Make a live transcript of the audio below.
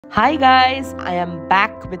Hi guys, I am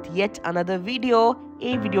back with yet another video.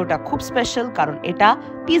 এই ভিডিওটা খুব স্পেশাল কারণ এটা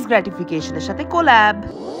পিস গ্র্যাটিফিকেশনের সাথে কোল্যাব।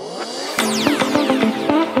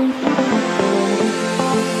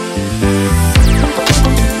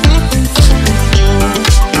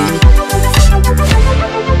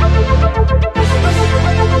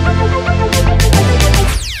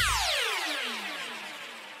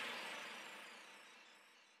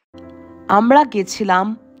 আমরা গেছিলাম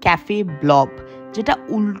ক্যাফে ব্লব, যেটা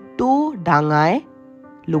উল্টো ডাঙায়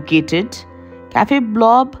লোকেটেড। ক্যাফে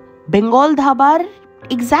ব্লব বেঙ্গল ধাবার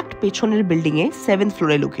এক্স্যাক্ট পেছনের বিল্ডিংয়ে 7th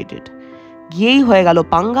ফ্লোরে লোকেটেড। গিয়েই হয়ে গেল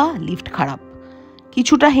পাঙ্গা, লিফট খারাপ।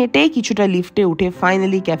 কিছুটা হেঁটে কিছুটা লিফটে উঠে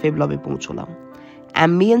ফাইনালি ক্যাফে ব্লবে পৌঁছলাম।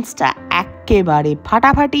 অ্যাম্বিয়েন্সটা একেবারে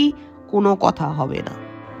ফাটাফাটি, কোনো কথা হবে না।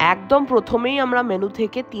 একদম প্রথমেই আমরা মেনু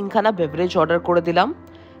থেকে 3খানা বেভারেজ অর্ডার করে দিলাম।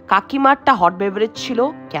 কাকিমারটা হট বেভারেজ ছিল,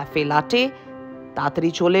 ক্যাফে লাটে, তাড়াতাড়ি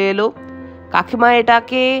চলে এলো। কাকিমা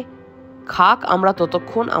এটাকে খাক, আমরা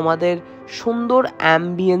ততক্ষণ আমাদের সুন্দর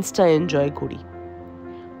অ্যাম্বিয়েন্সটা এনজয় করি।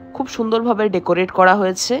 খুব সুন্দরভাবে ডেকোরেট করা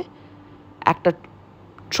হয়েছে, একটা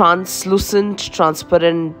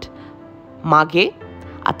ট্রান্সপারেন্ট মাগে,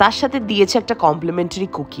 আর তার সাথে দিয়েছে একটা কমপ্লিমেন্টারি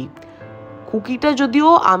কুকি। কুকিটা যদিও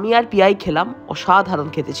আমি আর পিয়াই খেলাম, অসাধারণ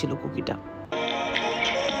খেতে ছিল কুকিটা।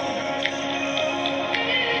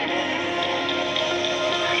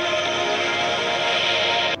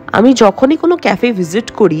 আমি যখনই কোনো ক্যাফে ভিজিট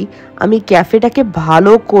করি, আমি ক্যাফেটাকে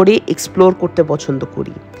ভালো করে এক্সপ্লোর করতে পছন্দ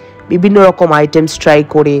করি, বিভিন্ন রকম আইটেমস ট্রাই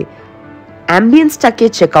করে অ্যাম্বিয়েন্সটাকে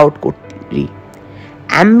চেক আউট করি।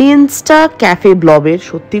 অ্যাম্বিয়েন্সটা ক্যাফে ব্লবের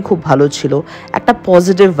সত্যি খুব ভালো ছিল, একটা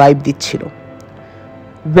পজিটিভ ভাইব দিচ্ছিল।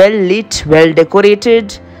 ওয়েল লিট, ওয়েল ডেকোরেটেড,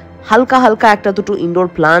 হালকা হালকা একটা দুটো ইনডোর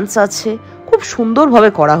প্লান্টস আছে, খুব সুন্দরভাবে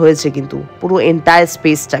করা হয়েছে কিন্তু পুরো এন্টায়ার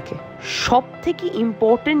স্পেসটাকে। সব থেকে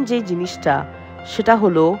ইম্পর্টেন্ট যে জিনিসটা সেটা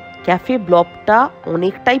হলো ক্যাফে ব্লবটা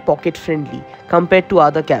অনেকটাই pocket friendly compare to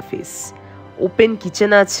other ক্যাফেস। Open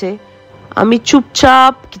kitchen আছে। আমি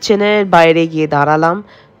চুপচাপ কিচেনের বাইরে গিয়ে দাঁড়ালাম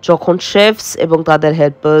যখন শেফস এবং তাদের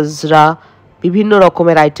হেল্পার্সরা বিভিন্ন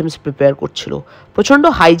রকমের আইটেমস প্রিপেয়ার করছিল। প্রচণ্ড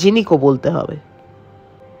হাইজিনিকও বলতে হবে।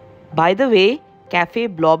 By the way, cafe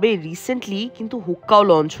ব্লবে recently কিন্তু হুক্কাও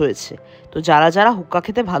লঞ্চ হয়েছে, তো যারা যারা হুক্কা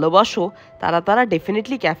খেতে ভালোবাসো তারা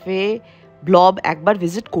ডেফিনেটলি ক্যাফে ব্লব একবার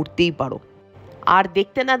ভিজিট করতেই পারো। আর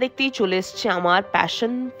দেখতে না দেখতেই চলে এসছে আমার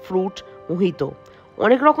প্যাশন ফ্রুট মোহিতো।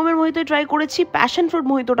 অনেক রকমের মোহিতো ট্রাই করেছি, প্যাশন ফ্রুট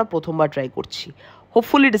মোহিতোটা প্রথমবার ট্রাই করছি।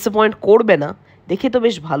 হোপফুলি ডিসঅ্যাপয়েন্ট করবে না, দেখে তো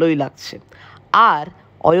বেশ ভালোই লাগছে। আর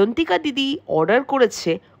অয়ন্তিকা দিদি অর্ডার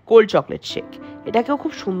করেছে কোল্ড চকলেট শেক, এটাকেও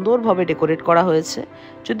খুব সুন্দরভাবে ডেকোরেট করা হয়েছে,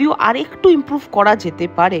 যদিও আর একটু ইমপ্রুভ করা যেতে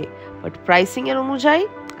পারে, বাট প্রাইসিংয়ের অনুযায়ী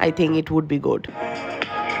I think it would be good.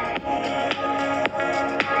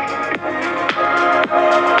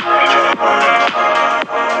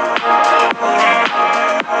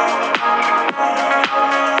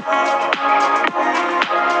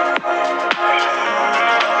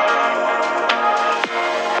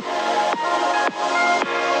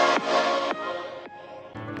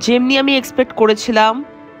 যেমনি আমি এক্সপেক্ট করেছিলাম,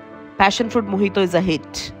 passion fruit mojito is a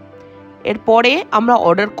hit. এরপরে আমরা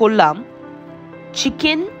অর্ডার করলাম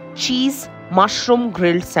chicken cheese mushroom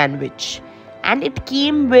grilled sandwich, and it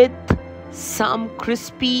came with some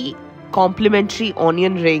crispy complimentary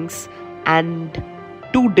onion Rings and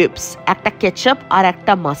 2 dips, একটা ketchup আর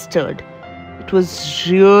একটা mustard. It was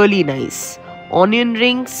really nice. Onion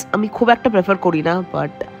Rings আমি খুব একটা prefer করি না,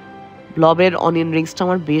 বাট ব্লবের অনিয়ন রিংসটা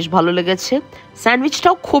আমার বেশ ভালো লেগেছে।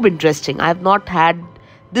 স্যান্ডউইচটাও খুব interesting. I have not had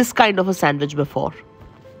this kind of a sandwich before.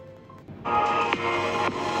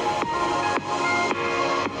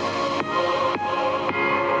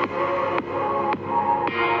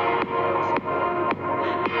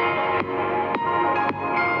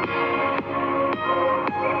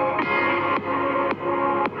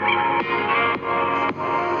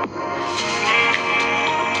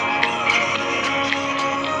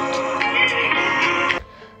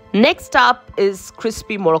 Next up is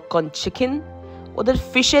crispy Moroccan chicken. ওদের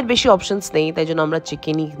ফিশের বেশি অপশনস নেই, তাই জন্য আমরা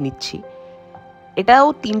চিকেনই নিচ্ছি। এটাও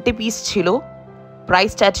 3টে পিস ছিল,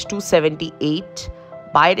 প্রাইসড অ্যাট 278।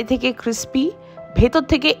 বাইরে থেকে ক্রিসপি, ভেতর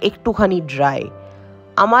থেকে একটুখানি ড্রাই।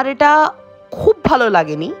 আমার এটা খুব ভালো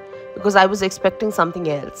লাগেনি because I was expecting something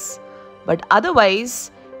else, but otherwise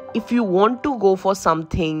if you want to go for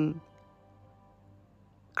something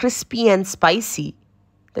crispy and spicy,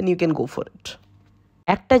 then you can go for it.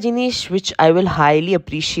 একটা জিনিস which I will highly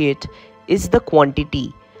appreciate is the quantity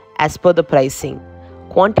as per the pricing.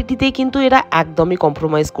 কোয়ান্টিটিতে কিন্তু এরা একদমই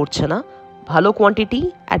compromise করছে না, ভালো quantity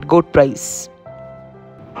at good price.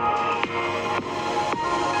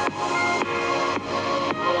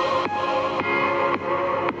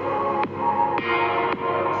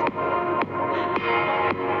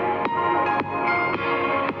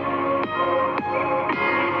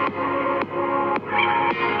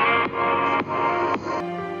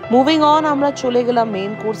 Moving on, আমরা চলে গেলাম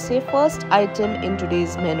মেইন কোর্সে। First item in today's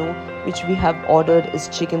menu which we have ordered is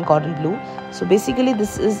chicken cordon bleu. So basically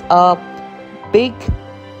this is a big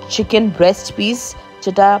chicken breast piece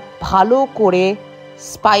যেটা ভালো করে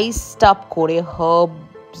স্পাইসড আপ করে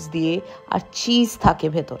herbs দিয়ে আর cheese থাকে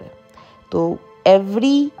ভেতরে। তো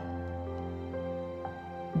এভরি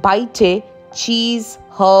বাইটে চিজ,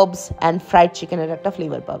 হার্বস অ্যান্ড ফ্রাইড চিকেনের একটা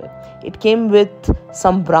ফ্লেভার পাবে। ইট came with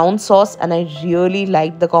some brown sauce and I really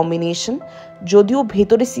like the combination. যদিও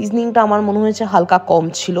ভেতরে সিজনিংটা আমার মনে হয়েছে হালকা কম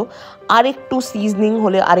ছিল, আর একটু সিজনিং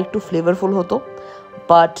হলে আর একটু ফ্লেভারফুল হতো।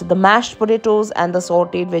 But the mashed potatoes and the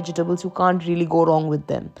sauteed vegetables, you can't really go wrong with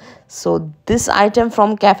them. So this item from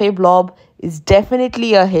Cafe Blob is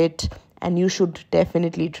definitely a hit and you should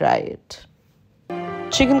definitely try it.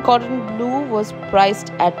 Chicken cordon bleu was priced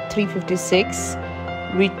at $3.56,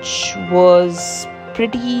 which was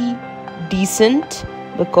pretty decent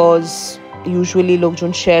because usually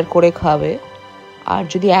lokjon share kore khave, আর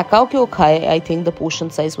যদি একাও কেউ খায়, I think the portion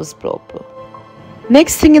size was proper.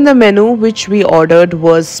 Next thing in the menu which we ordered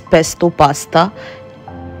was pesto pasta.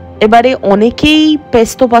 এবারে অনেকেই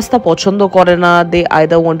pesto pasta পছন্দ করে না, they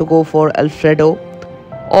either want to go for Alfredo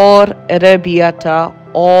or arrabbiata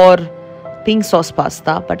or pink sauce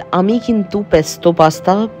pasta, but আমি কিন্তু pesto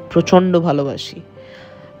pasta প্রচন্ড ভালোবাসি,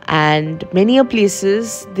 and many a places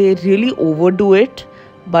they really overdo it,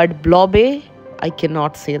 but Blobe I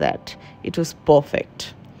cannot say that it was perfect.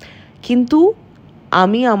 কিন্তু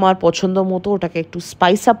আমি আমার পছন্দ মতো ওটাকে একটু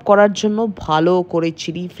স্পাইস আপ করার জন্য ভালো করে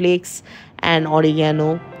চিলি ফ্লেক্স অ্যান্ড অরিগ্যানো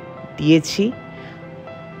দিয়েছি।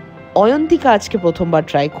 অয়ন্তিকা আজকে প্রথমবার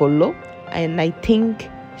ট্রাই করলো and I think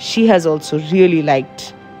she has also really liked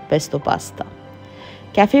pesto pasta.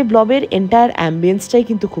 Cafe ব্লবের entire অ্যাম্বিয়েন্সটাই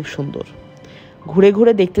কিন্তু খুব সুন্দর। ঘুরে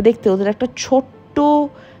ঘুরে দেখতে দেখতে ওদের একটা ছোট্ট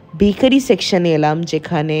বেকারি সেকশনে এলাম,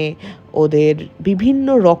 যেখানে ওদের বিভিন্ন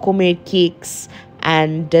রকমের কেকস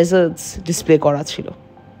অ্যান্ড ডেজার্টস ডিসপ্লে করা ছিল।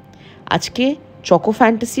 আজকে চকো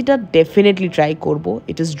ফ্যান্টাসিটা ডেফিনেটলি ট্রাই করব,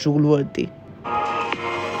 it is ড্রুল worthy.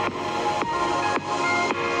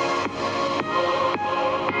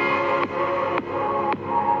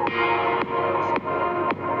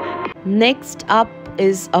 Next up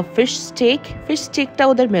is a fish stake. Fish স্টেকটা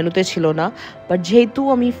ওদের মেনুতে ছিল না, বাট যেহেতু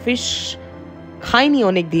আমি ফিশ খাইনি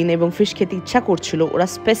অনেক দিন এবং ফিশ খেতে ইচ্ছা করছিল, ওরা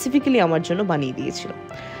স্পেসিফিক্যালি আমার জন্য বানিয়ে দিয়েছিল।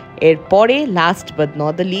 এরপরে last but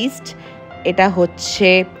not the list, এটা হচ্ছে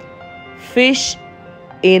fish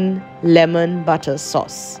in lemon butter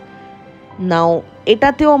sauce. নাও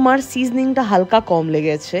এটাতেও আমার সিজনিংটা হালকা কম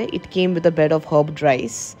লেগেছে। ইট came with a bed of হার্বড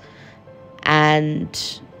rice and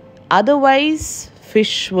otherwise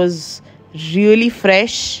fish was really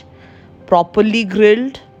fresh, properly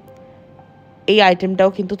grilled. এই আইটেমটাও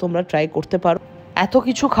কিন্তু তোমরা ট্রাই করতে পারো। এত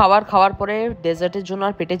কিছু খাওয়ার পরে ডেজার্টের জন্য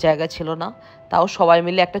আর পেটে জায়গা ছিল না, তাও সবাই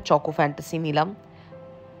মিলে একটা চকো ফ্যান্টাসি নিলাম।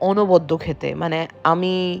 অনবদ্য খেতে, মানে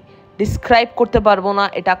আমি ডিসক্রাইব করতে পারবো না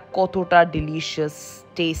এটা কতটা ডিলিশিয়াস,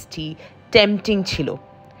 টেস্টি, টেম্পটিং ছিল।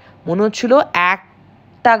 মনে হচ্ছিল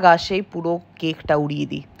একটা গাছেই পুরো কেকটা উড়িয়ে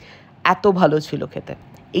দিই, এত ভালো ছিল খেতে।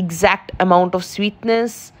 Exact amount of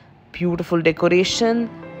sweetness, beautiful decoration,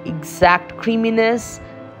 exact ক্রিমিনেস,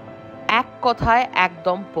 এক কথায়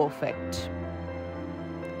একদম পারফেক্ট।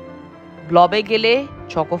 ব্লবে গেলে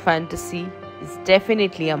choco fantasy is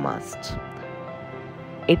definitely a must.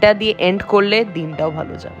 এটা দিয়ে এন্ড করলে দিনটাও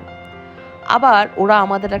ভালো যাবে। আবার ওরা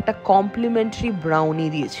আমাদের একটা কমপ্লিমেন্টারি ব্রাউনি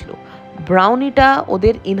দিয়েছিল। ব্রাউনিটা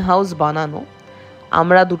ওদের ইনহাউস বানানো,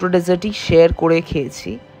 আমরা দুটো ডেজার্টই শেয়ার করে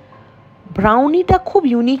খেয়েছি। ব্রাউনিটা খুব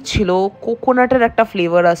ইউনিক ছিল, কোকোনাটের একটা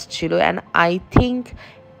ফ্লেভার আসছিল, অ্যান্ড আই থিঙ্ক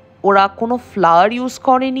ওরা কোনো ফ্লাওয়ার ইউজ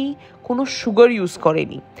করেনি, কোনো সুগার ইউজ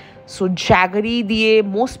করেনি। সো জ্যাগারি দিয়ে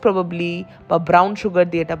মোস্ট প্রবাবলি বা ব্রাউন সুগার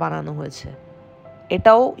দিয়ে এটা বানানো হয়েছে।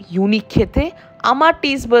 এটাও ইউনিক খেতে, আমার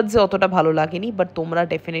টেস্ট বাডসে অতটা ভালো লাগেনি, বাট তোমরা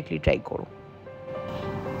ডেফিনেটলি ট্রাই করো।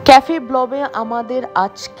 ক্যাফে ব্লবে আমাদের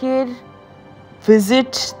আজকের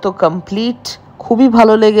ভিজিট তো কমপ্লিট, খুবই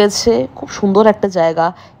ভালো লেগেছে, খুব সুন্দর একটা জায়গা।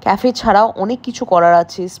 ক্যাফে ছাড়াও অনেক কিছু করার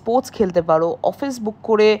আছে, স্পোর্টস খেলতে পারো, অফিস বুক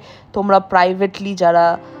করে তোমরা প্রাইভেটলি যারা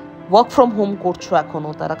ওয়ার্ক ফ্রম হোম করছো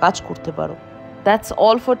এখনও, তারা কাজ করতে পারো। That's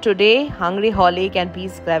all for today. Hungry Holic and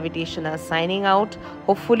Peace Gravitation are signing out.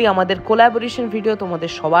 Hopefully আমাদের কোলাবোরেশন ভিডিও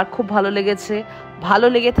তোমাদের সবার খুব ভালো লেগেছে। ভালো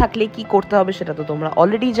লেগে থাকলে কি করতে হবে সেটা তো তোমরা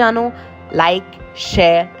অলরেডি জানো, লাইক,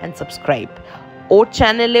 শেয়ার অ্যান্ড সাবস্ক্রাইব। ওর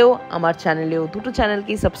চ্যানেলেও আমার চ্যানেলেও, দুটো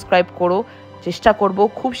চ্যানেলকেই সাবস্ক্রাইব করো। চেষ্টা করব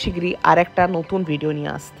খুব শীঘ্রই আর একটা নতুন ভিডিও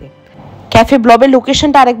নিয়ে আসতে। ক্যাফে ব্লবের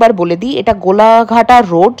লোকেশনটা আরেকবার বলে দিই, এটা গোলাঘাটা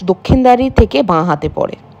রোড, দক্ষিণদ্বারি থেকে বাঁ হাতে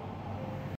পড়ে।